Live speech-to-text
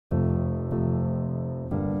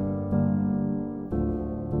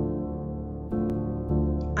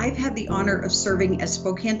I've had the honor of serving as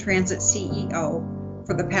Spokane Transit CEO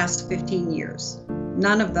for the past 15 years,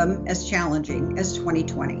 none of them as challenging as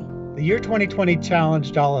 2020. The year 2020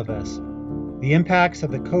 challenged all of us. The impacts of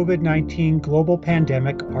the COVID-19 global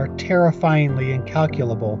pandemic are terrifyingly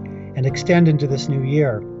incalculable and extend into this new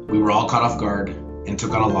year. We were all caught off guard and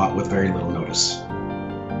took on a lot with very little notice.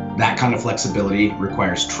 That kind of flexibility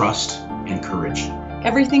requires trust and courage.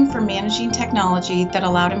 Everything from managing technology that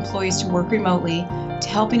allowed employees to work remotely to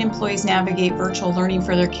helping employees navigate virtual learning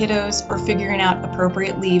for their kiddos or figuring out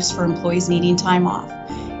appropriate leaves for employees needing time off.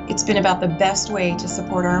 It's been about the best way to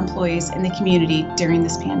support our employees and the community during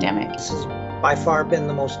this pandemic. This has by far been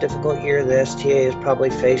the most difficult year the STA has probably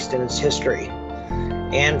faced in its history.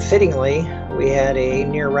 And fittingly, we had a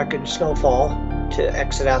near record snowfall to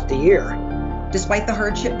exit out the year. Despite the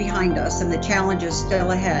hardship behind us and the challenges still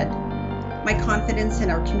ahead, my confidence in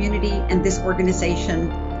our community and this organization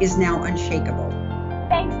is now unshakable.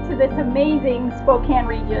 Thanks to this amazing Spokane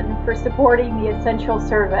region for supporting the essential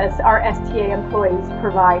service our STA employees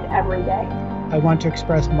provide every day. I want to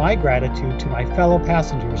express my gratitude to my fellow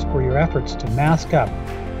passengers for your efforts to mask up,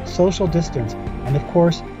 social distance, and of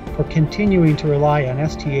course, for continuing to rely on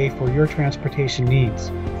STA for your transportation needs.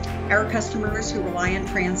 Our customers who rely on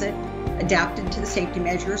transit adapted to the safety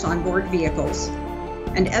measures on board vehicles,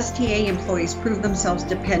 and STA employees proved themselves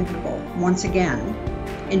dependable once again,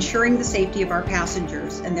 ensuring the safety of our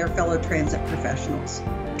passengers and their fellow transit professionals.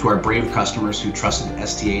 To our brave customers who trusted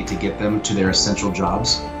STA to get them to their essential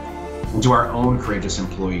jobs, and to our own courageous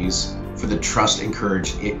employees for the trust and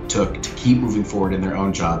courage it took to keep moving forward in their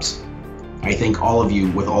own jobs, I thank all of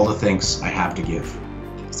you with all the thanks I have to give.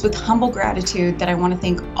 It's with humble gratitude that I want to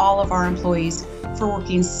thank all of our employees for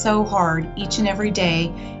working so hard each and every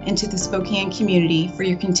day, and to the Spokane community for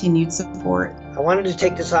your continued support. I wanted to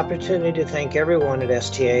take this opportunity to thank everyone at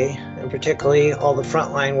STA, and particularly all the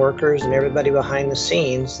frontline workers and everybody behind the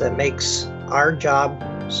scenes that makes our job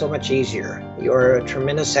so much easier. You are a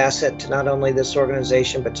tremendous asset to not only this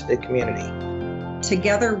organization, but to the community.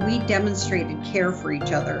 Together, we demonstrated care for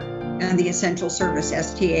each other and the essential service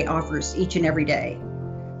STA offers each and every day.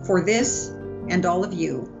 For this and all of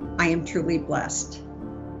you, I am truly blessed.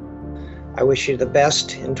 I wish you the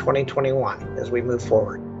best in 2021 as we move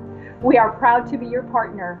forward. We are proud to be your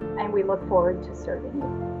partner, and we look forward to serving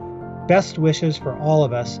you. Best wishes for all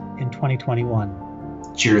of us in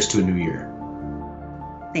 2021. Cheers to a new year.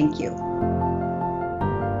 Thank you.